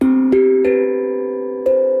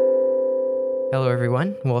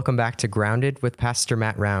everyone. Welcome back to Grounded with Pastor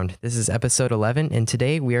Matt Round. This is episode 11, and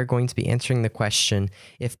today we are going to be answering the question,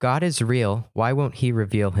 if God is real, why won't he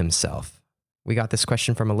reveal himself? We got this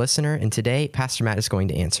question from a listener, and today Pastor Matt is going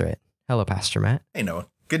to answer it. Hello, Pastor Matt. Hey, Noah.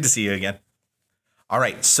 Good to see you again. All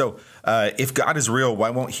right. So if God is real, why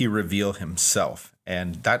won't he reveal himself?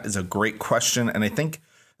 And that is a great question. And I think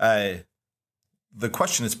the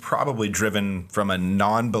question is probably driven from a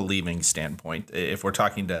non-believing standpoint. If we're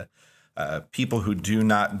talking to people who do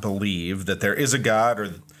not believe that there is a God,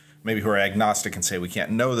 or maybe who are agnostic and say we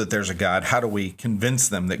can't know that there's a God, how do we convince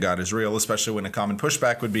them that God is real? Especially when a common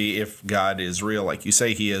pushback would be, if God is real, like you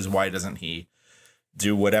say he is, why doesn't he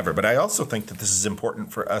do whatever? But I also think that this is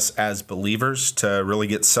important for us as believers to really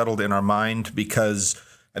get settled in our mind, because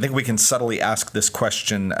I think we can subtly ask this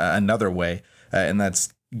question another way, and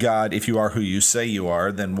that's, God, if you are who you say you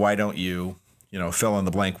are, then why don't you fill in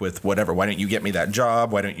the blank with whatever? Why don't you get me that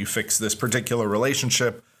job? Why don't you fix this particular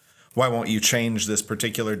relationship? Why won't you change this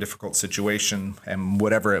particular difficult situation? And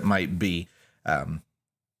whatever it might be.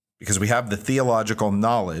 Because we have the theological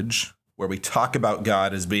knowledge where we talk about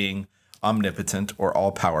God as being omnipotent or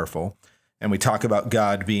all-powerful, and we talk about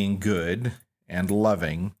God being good and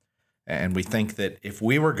loving, and we think that if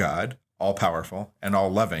we were God, all-powerful and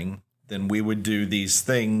all-loving, then we would do these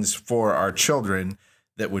things for our children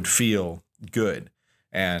that would feel good.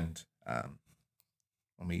 And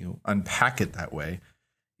when we unpack it that way,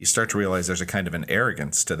 you start to realize there's a kind of an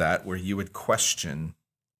arrogance to that, where you would question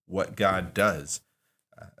what God does,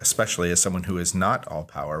 especially as someone who is not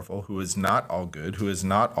all-powerful, who is not all-good, who is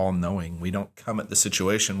not all-knowing. We don't come at the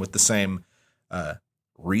situation with the same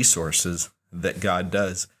resources that God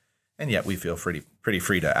does, and yet we feel pretty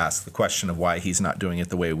free to ask the question of why he's not doing it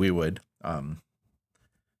the way we would.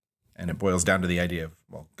 And it boils down to the idea of,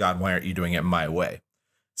 well, God, why aren't you doing it my way?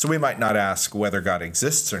 So we might not ask whether God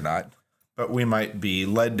exists or not, but we might be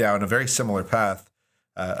led down a very similar path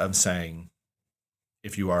of saying,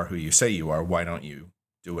 if you are who you say you are, why don't you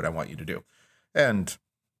do what I want you to do? And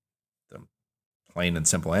the plain and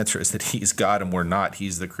simple answer is that he's God and we're not.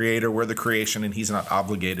 He's the creator, we're the creation, and he's not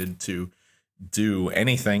obligated to do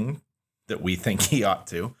anything that we think he ought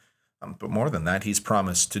to. But more than that, he's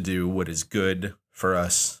promised to do what is good for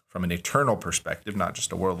us from an eternal perspective, not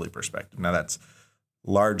just a worldly perspective. Now, that's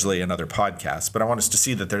largely another podcast, but I want us to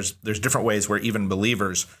see that there's different ways where even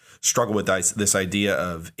believers struggle with this idea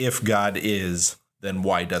of, if God is, then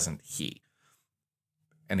why doesn't he?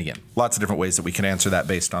 And again, lots of different ways that we can answer that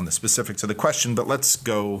based on the specifics of the question, but let's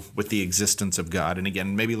go with the existence of God. And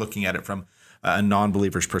again, maybe looking at it from a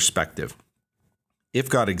non-believer's perspective. If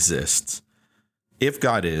God exists, if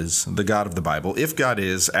God is the God of the Bible, if God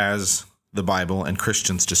is as the Bible and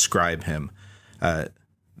Christians describe him,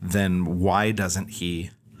 then why doesn't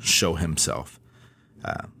he show himself?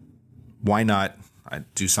 Why not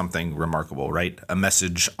do something remarkable, right? A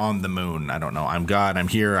message on the moon. I don't know. I'm God. I'm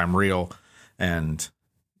here. I'm real. And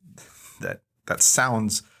that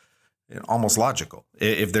sounds almost logical.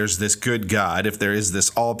 If there's this good God, if there is this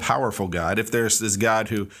all-powerful God, if there's this God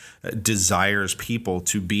who desires people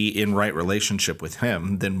to be in right relationship with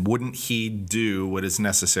him, then wouldn't he do what is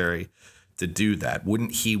necessary to do that?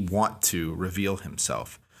 Wouldn't he want to reveal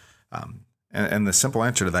himself? And the simple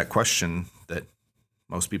answer to that question that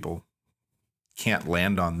most people can't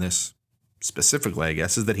land on this specifically, I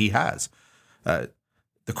guess, is that he has.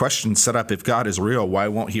 The question set up, if God is real, why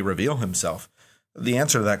won't he reveal himself? The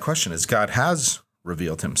answer to that question is God has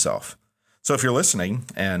revealed himself. So if you're listening,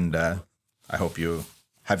 and I hope you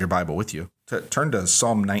have your Bible with you, turn to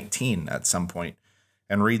Psalm 19 at some point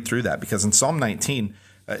and read through that, because in Psalm 19,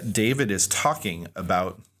 David is talking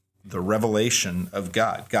about the revelation of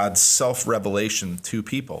God, God's self-revelation to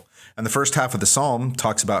people. And the first half of the psalm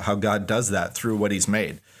talks about how God does that through what he's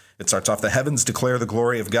made. It starts off, the heavens declare the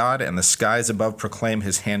glory of God, and the skies above proclaim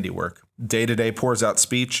his handiwork. Day to day pours out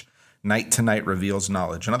speech, night to night reveals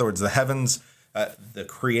knowledge. In other words, the heavens, the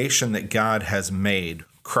creation that God has made,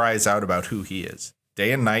 cries out about who he is.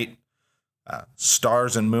 Day and night,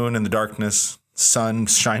 stars and moon in the darkness, sun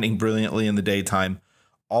shining brilliantly in the daytime,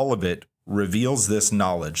 all of it reveals this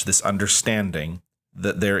knowledge, this understanding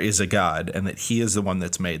that there is a God and that he is the one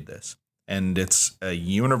that's made this. And it's a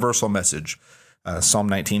universal message. Psalm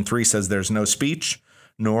 19:3 says, there's no speech,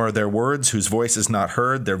 nor are there words whose voice is not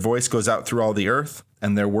heard. Their voice goes out through all the earth,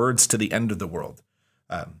 and their words to the end of the world.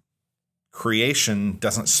 Creation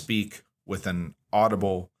doesn't speak with an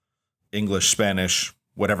audible English, Spanish,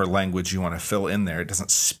 whatever language you want to fill in there. It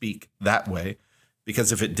doesn't speak that way,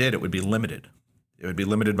 because if it did, it would be limited. It would be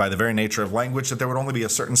limited by the very nature of language, that there would only be a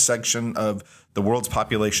certain section of the world's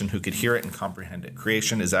population who could hear it and comprehend it.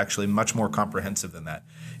 Creation is actually much more comprehensive than that.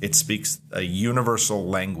 It speaks a universal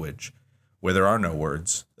language where there are no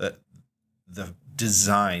words. The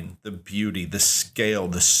design, the beauty, the scale,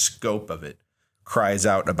 the scope of it cries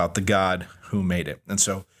out about the God who made it. And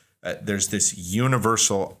so there's this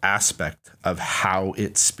universal aspect of how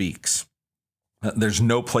it speaks. There's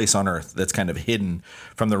no place on earth that's kind of hidden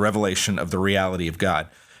from the revelation of the reality of God.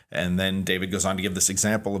 And then David goes on to give this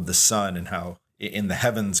example of the sun and how in the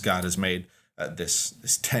heavens God has made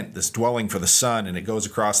this tent, this dwelling for the sun, and it goes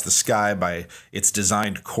across the sky by its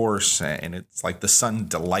designed course. And it's like the sun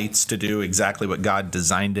delights to do exactly what God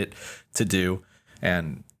designed it to do.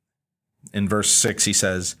 And in verse 6, he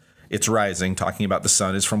says, its rising, talking about the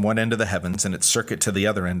sun, is from one end of the heavens and its circuit to the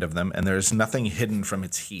other end of them, and there is nothing hidden from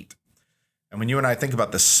its heat. And when you and I think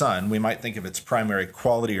about the sun, we might think of its primary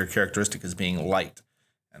quality or characteristic as being light.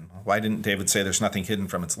 And why didn't David say there's nothing hidden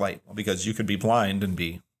from its light? Well, because you could be blind and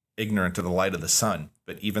be ignorant of the light of the sun.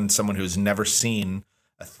 But even someone who's never seen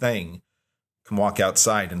a thing can walk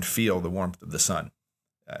outside and feel the warmth of the sun.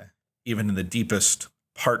 Even in the deepest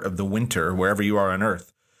part of the winter, wherever you are on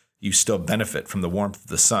earth, you still benefit from the warmth of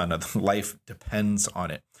the sun. Life depends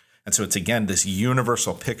on it. And so it's, again, this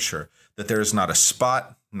universal picture that there is not a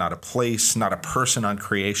spot, not a place, not a person on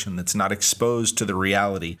creation that's not exposed to the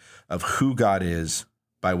reality of who God is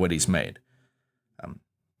by what he's made.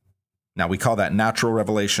 Now, we call that natural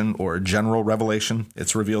revelation or general revelation.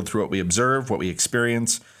 It's revealed through what we observe, what we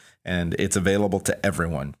experience, and it's available to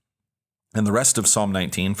everyone. And the rest of Psalm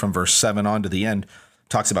 19, from verse 7 on to the end,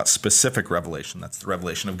 talks about specific revelation. That's the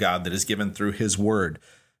revelation of God that is given through his word.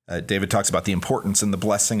 David talks about the importance and the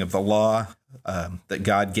blessing of the law that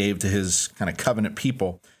God gave to his kind of covenant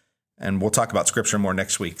people. And we'll talk about scripture more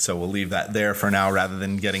next week, so we'll leave that there for now rather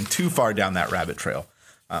than getting too far down that rabbit trail.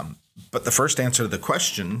 But the first answer to the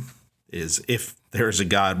question is, if there is a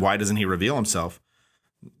God, why doesn't he reveal himself?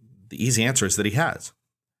 The easy answer is that he has.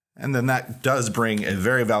 And then that does bring a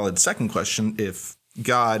very valid second question. If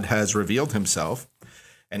God has revealed himself,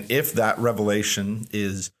 and if that revelation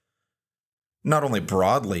is not only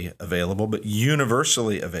broadly available, but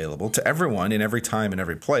universally available to everyone in every time and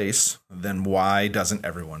every place, then why doesn't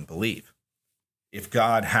everyone believe? If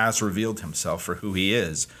God has revealed himself for who he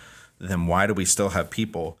is, then why do we still have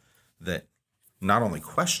people that not only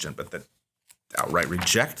question, but that outright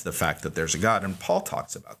reject the fact that there's a God? And Paul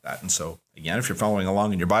talks about that. And so, again, if you're following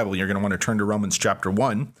along in your Bible, you're going to want to turn to Romans chapter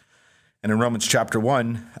 1. And in Romans chapter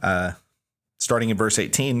 1, starting in verse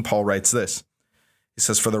 18, Paul writes this. He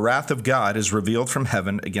says, "For the wrath of God is revealed from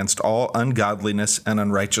heaven against all ungodliness and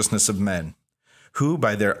unrighteousness of men, who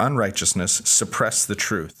by their unrighteousness suppress the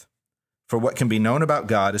truth. For what can be known about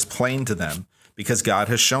God is plain to them, because God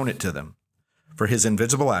has shown it to them. For his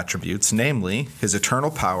invisible attributes, namely his eternal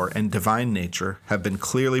power and divine nature, have been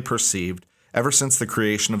clearly perceived ever since the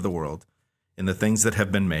creation of the world in the things that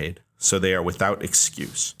have been made, so they are without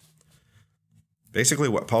excuse." Basically,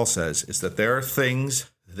 what Paul says is that there are things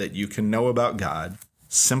that you can know about God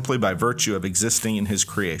simply by virtue of existing in his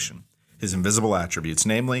creation, his invisible attributes,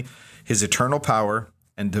 namely his eternal power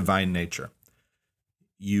and divine nature.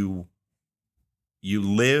 You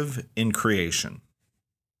live in creation.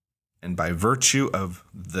 And by virtue of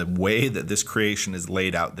the way that this creation is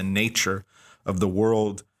laid out, the nature of the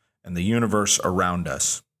world and the universe around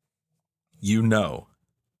us, you know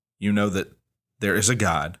that there is a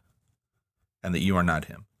God and that you are not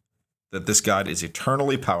him. That this God is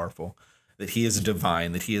eternally powerful, that he is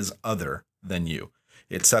divine, that he is other than you.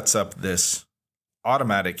 It sets up this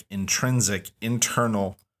automatic, intrinsic,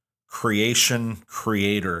 internal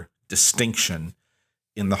creation-creator distinction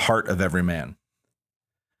in the heart of every man.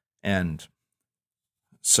 And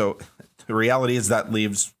so the reality is that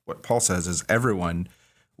leaves what Paul says is everyone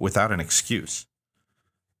without an excuse.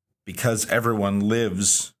 Because everyone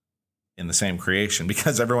lives in the same creation,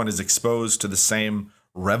 because everyone is exposed to the same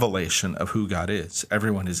revelation of who God is,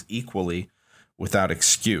 everyone is equally without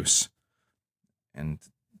excuse. And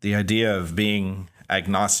the idea of being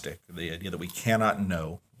agnostic, the idea that we cannot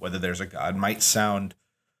know whether there's a God, might sound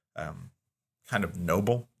kind of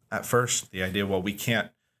noble at first. The idea, well, we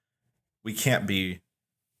can't be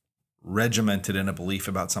regimented in a belief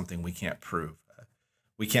about something we can't prove.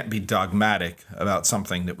 We can't be dogmatic about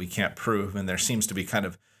something that we can't prove. And there seems to be kind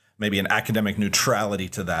of maybe an academic neutrality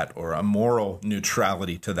to that, or a moral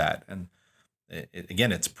neutrality to that. And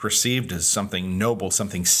again, it's perceived as something noble,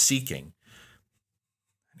 something seeking.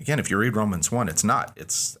 Again, if you read Romans 1, it's not.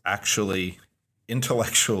 It's actually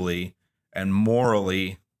intellectually and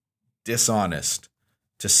morally dishonest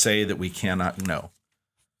to say that we cannot know.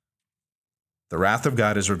 The wrath of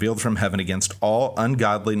God is revealed from heaven against all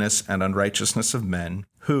ungodliness and unrighteousness of men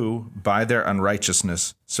who, by their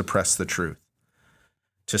unrighteousness, suppress the truth.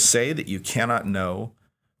 To say that you cannot know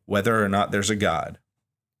whether or not there's a God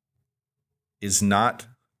is not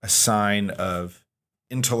a sign of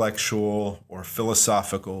intellectual or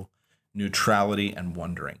philosophical neutrality and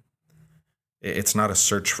wondering. It's not a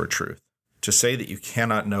search for truth. To say that you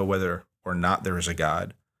cannot know whether or not there is a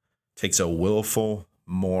God takes a willful,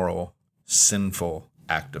 moral, sinful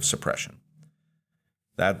act of suppression.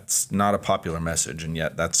 That's not a popular message, and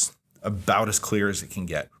yet that's about as clear as it can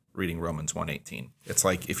get reading Romans 1:18. It's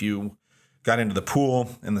like if you got into the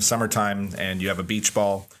pool in the summertime and you have a beach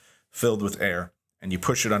ball filled with air and you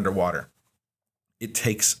push it underwater. It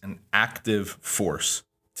takes an active force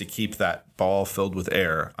to keep that ball filled with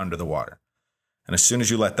air under the water. And as soon as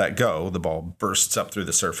you let that go, the ball bursts up through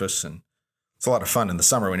the surface. And it's a lot of fun in the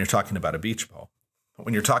summer when you're talking about a beach ball. But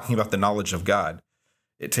when you're talking about the knowledge of God,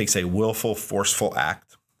 it takes a willful, forceful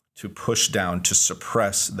act to push down, to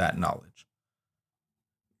suppress that knowledge.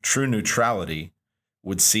 True neutrality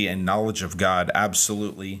would see a knowledge of God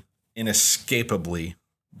absolutely, inescapably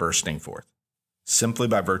bursting forth, simply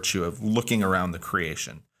by virtue of looking around the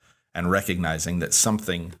creation and recognizing that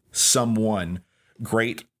something, someone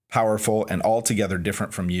great, powerful, and altogether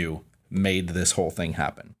different from you made this whole thing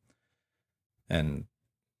happen. And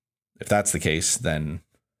if that's the case, then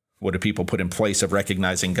what do people put in place of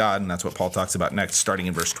recognizing God? And that's what Paul talks about next, starting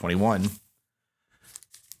in verse 21.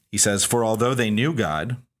 He says, "For although they knew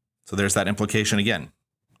God," so there's that implication again.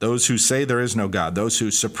 Those who say there is no God, those who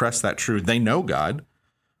suppress that truth, they know God.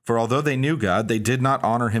 "For although they knew God, they did not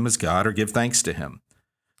honor him as God or give thanks to him.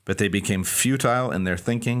 But they became futile in their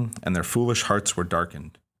thinking, and their foolish hearts were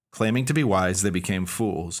darkened. Claiming to be wise, they became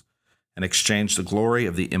fools, and exchanged the glory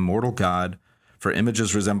of the immortal God for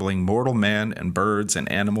images resembling mortal man and birds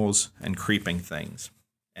and animals and creeping things."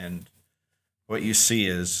 And what you see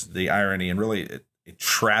is the irony, and really a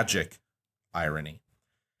tragic irony,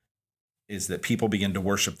 is that people begin to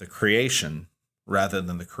worship the creation rather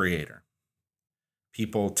than the creator.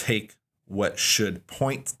 People take what should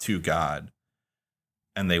point to God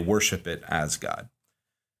and they worship it as God.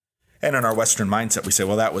 And in our Western mindset, we say,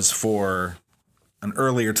 well, that was for an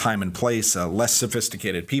earlier time and place, less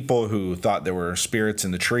sophisticated people who thought there were spirits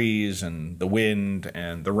in the trees and the wind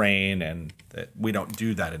and the rain, and that we don't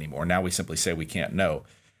do that anymore. Now we simply say we can't know.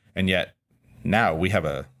 And yet now we have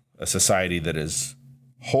a society that is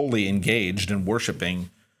wholly engaged in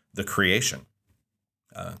worshiping the creation.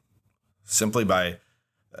 Simply by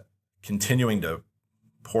continuing to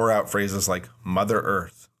pour out phrases like Mother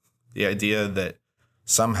Earth, the idea that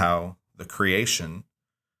somehow the creation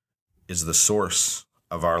is the source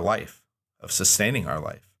of our life, of sustaining our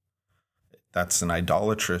life. That's an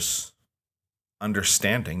idolatrous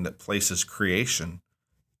understanding that places creation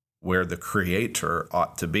where the creator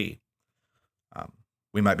ought to be.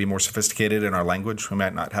 We might be more sophisticated in our language. We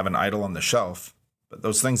might not have an idol on the shelf, but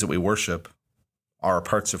those things that we worship are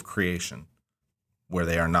parts of creation where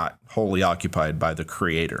they are not wholly occupied by the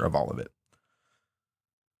creator of all of it.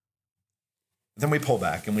 Then we pull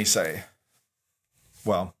back and we say,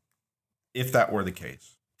 well, if that were the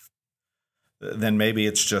case, then maybe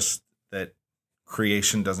it's just that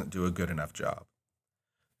creation doesn't do a good enough job.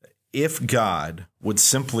 If God would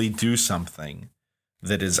simply do something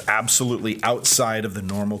that is absolutely outside of the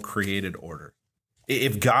normal created order,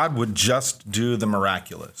 if God would just do the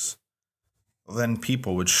miraculous, then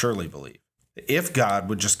people would surely believe. If God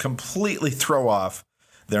would just completely throw off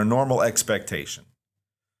their normal expectation,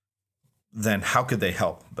 then how could they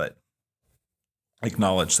help but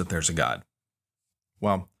acknowledge that there's a God?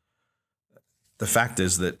 Well, the fact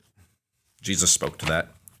is that Jesus spoke to that.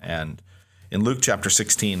 And in Luke chapter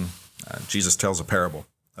 16, Jesus tells a parable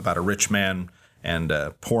about a rich man and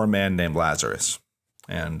a poor man named Lazarus.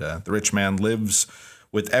 And the rich man lives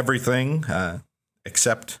with everything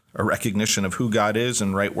except a recognition of who God is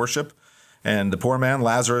and right worship. And the poor man,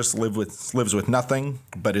 Lazarus, lives with nothing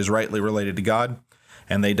but is rightly related to God,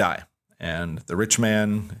 and they die. And the rich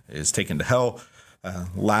man is taken to hell.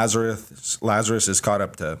 Lazarus is caught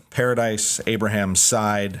up to paradise, Abraham's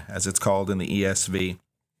side, as it's called in the ESV.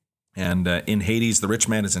 And in Hades, the rich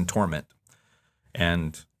man is in torment.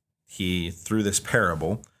 And through this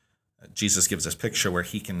parable, Jesus gives us a picture where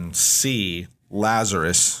he can see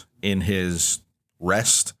Lazarus in his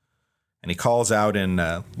rest. And he calls out in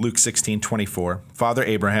Luke 16:24, "Father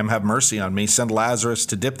Abraham, have mercy on me. Send Lazarus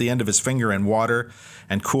to dip the end of his finger in water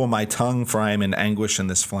and cool my tongue, for I am in anguish in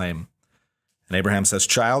this flame." And Abraham says,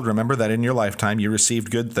 "Child, remember that in your lifetime you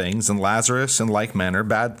received good things, and Lazarus in like manner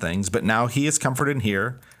bad things, but now he is comforted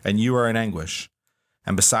here, and you are in anguish.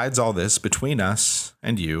 And besides all this, between us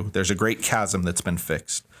and you, there's a great chasm that's been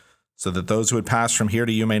fixed, so that those who would pass from here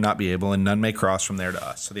to you may not be able, and none may cross from there to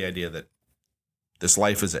us. So the idea that this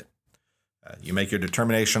life is it. You make your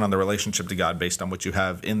determination on the relationship to God based on what you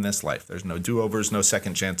have in this life. There's no do-overs, no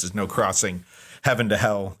second chances, no crossing heaven to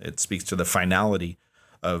hell. It speaks to the finality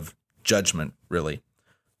of judgment, really.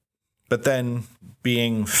 But then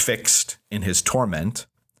being fixed in his torment,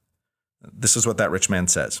 this is what that rich man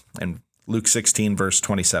says in Luke 16, verse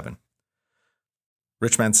 27.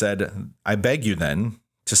 Rich man said, I beg you then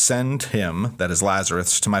to send him, that is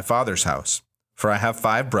Lazarus, to my father's house, for I have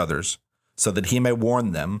 5 brothers, so that he may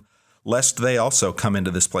warn them, lest they also come into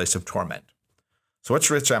this place of torment. So what's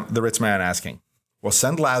the rich man asking? Well,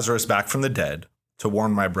 send Lazarus back from the dead to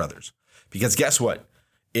warn my brothers. Because guess what?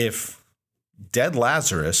 If dead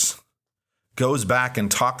Lazarus goes back and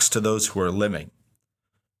talks to those who are living,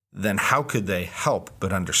 then how could they help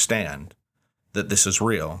but understand that this is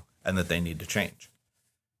real and that they need to change?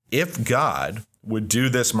 If God would do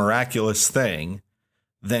this miraculous thing,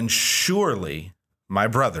 then surely my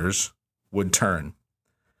brothers would turn.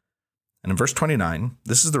 And in verse 29,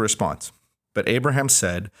 this is the response. But Abraham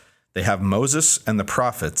said, they have Moses and the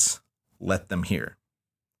prophets, let them hear.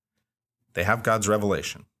 They have God's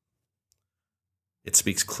revelation. It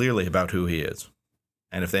speaks clearly about who he is.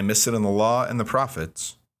 And if they miss it in the law and the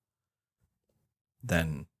prophets,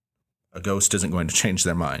 then a ghost isn't going to change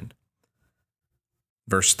their mind.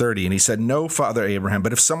 Verse 30, and he said, no, Father Abraham,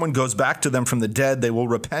 but if someone goes back to them from the dead, they will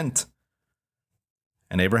repent.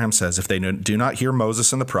 And Abraham says, if they do not hear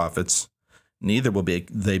Moses and the prophets, neither will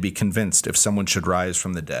they be convinced if someone should rise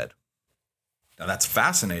from the dead. Now that's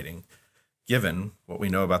fascinating, given what we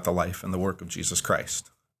know about the life and the work of Jesus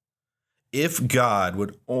Christ. If God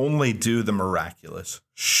would only do the miraculous,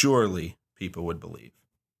 surely people would believe.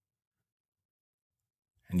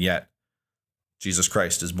 And yet, Jesus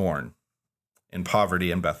Christ is born in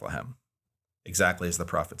poverty in Bethlehem, exactly as the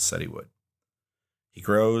prophets said he would. He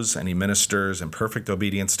grows and he ministers in perfect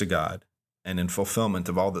obedience to God and in fulfillment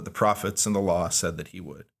of all that the prophets and the law said that he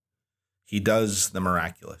would. He does the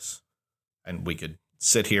miraculous. And we could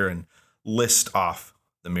sit here and list off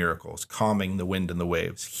the miracles, calming the wind and the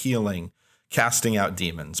waves, healing, casting out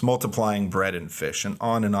demons, multiplying bread and fish, and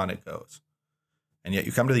on it goes. And yet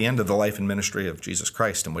you come to the end of the life and ministry of Jesus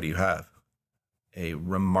Christ, and what do you have? A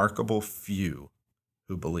remarkable few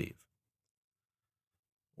who believe.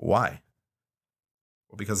 Why?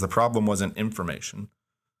 Well, because the problem wasn't information.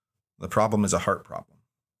 The problem is a heart problem.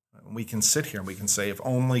 We can sit here and we can say, if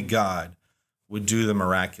only God would do the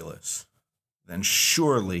miraculous, then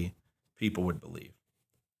surely people would believe.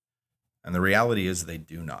 And the reality is they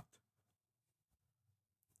do not.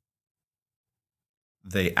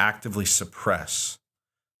 They actively suppress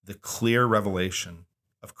the clear revelation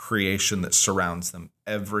of creation that surrounds them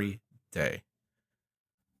every day.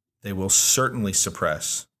 They will certainly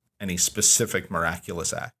suppress any specific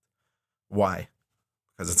miraculous act. Why?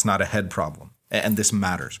 Because it's not a head problem. And this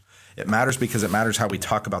matters. It matters because it matters how we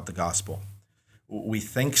talk about the gospel. We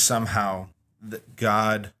think somehow that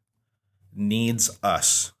God needs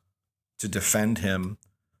us to defend him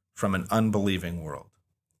from an unbelieving world.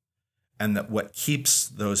 And that what keeps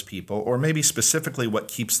those people, or maybe specifically what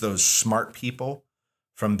keeps those smart people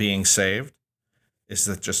from being saved, is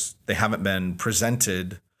that just they haven't been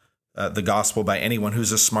presented the gospel by anyone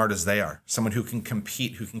who's as smart as they are, someone who can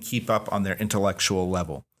compete, who can keep up on their intellectual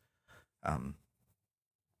level. The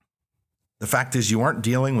fact is, you aren't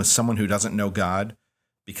dealing with someone who doesn't know God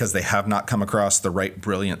because they have not come across the right,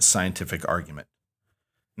 brilliant scientific argument.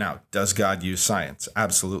 Now, does God use science?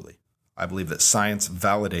 Absolutely. I believe that science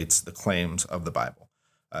validates the claims of the Bible,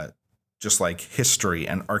 just like history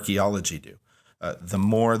and archaeology do. The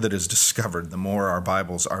more that is discovered, the more our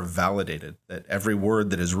Bibles are validated, that every word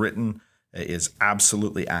that is written is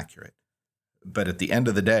absolutely accurate. But at the end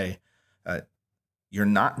of the day, you're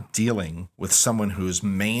not dealing with someone whose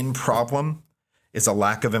main problem is a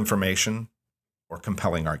lack of information or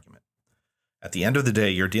compelling argument. At the end of the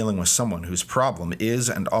day, you're dealing with someone whose problem is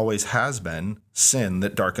and always has been sin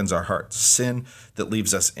that darkens our hearts, sin that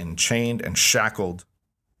leaves us enchained and shackled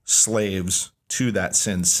slaves to that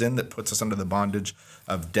sin, sin that puts us under the bondage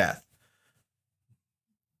of death.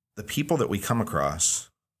 The people that we come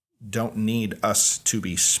across don't need us to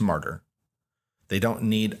be smarter. They don't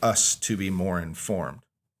need us to be more informed.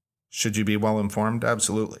 Should you be well informed?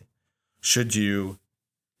 Absolutely. Should you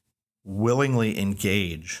willingly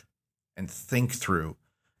engage and think through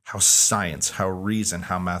how science, how reason,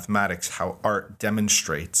 how mathematics, how art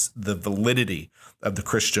demonstrates the validity of the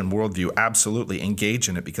Christian worldview? Absolutely engage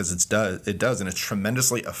in it, because it does, and it's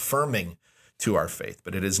tremendously affirming to our faith,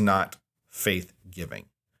 but it is not faith giving.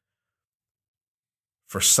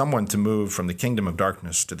 For someone to move from the kingdom of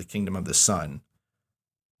darkness to the kingdom of the Son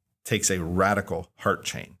takes a radical heart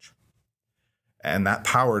change. And that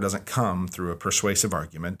power doesn't come through a persuasive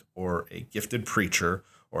argument or a gifted preacher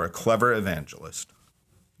or a clever evangelist.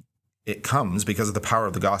 It comes because of the power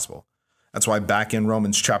of the gospel. That's why back in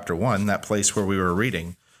Romans chapter 1, that place where we were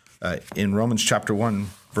reading, in Romans chapter 1,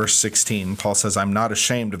 verse 16, Paul says, "I'm not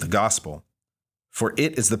ashamed of the gospel, for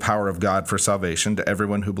it is the power of God for salvation to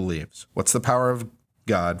everyone who believes." What's the power of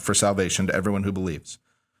God for salvation to everyone who believes?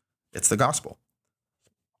 It's the gospel.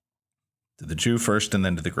 To the Jew first and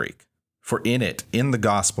then to the Greek. For in it, in the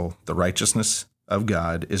gospel, the righteousness of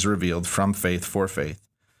God is revealed from faith for faith.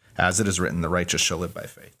 As it is written, the righteous shall live by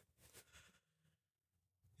faith.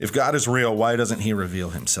 If God is real, why doesn't he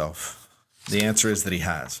reveal himself? The answer is that he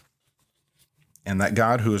has. And that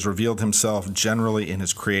God who has revealed himself generally in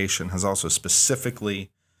his creation has also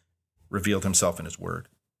specifically revealed himself in his word.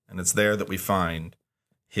 And it's there that we find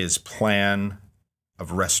his plan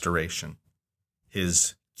of restoration,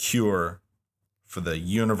 his cure for the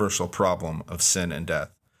universal problem of sin and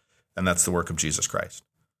death. And that's the work of Jesus Christ.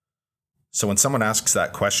 So when someone asks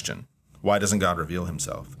that question, why doesn't God reveal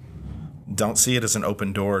himself? Don't see it as an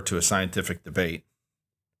open door to a scientific debate.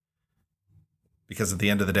 Because at the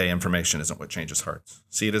end of the day, information isn't what changes hearts.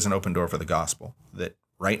 See it as an open door for the gospel that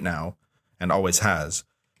right now, and always has,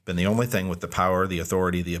 been the only thing with the power, the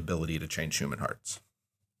authority, the ability to change human hearts.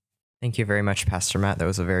 Thank you very much, Pastor Matt. That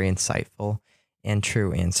was a very insightful and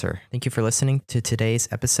true answer. Thank you for listening to today's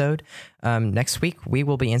episode. Next week, we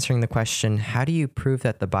will be answering the question, how do you prove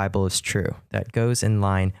that the Bible is true? That goes in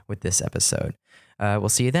line with this episode. We'll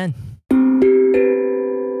see you then.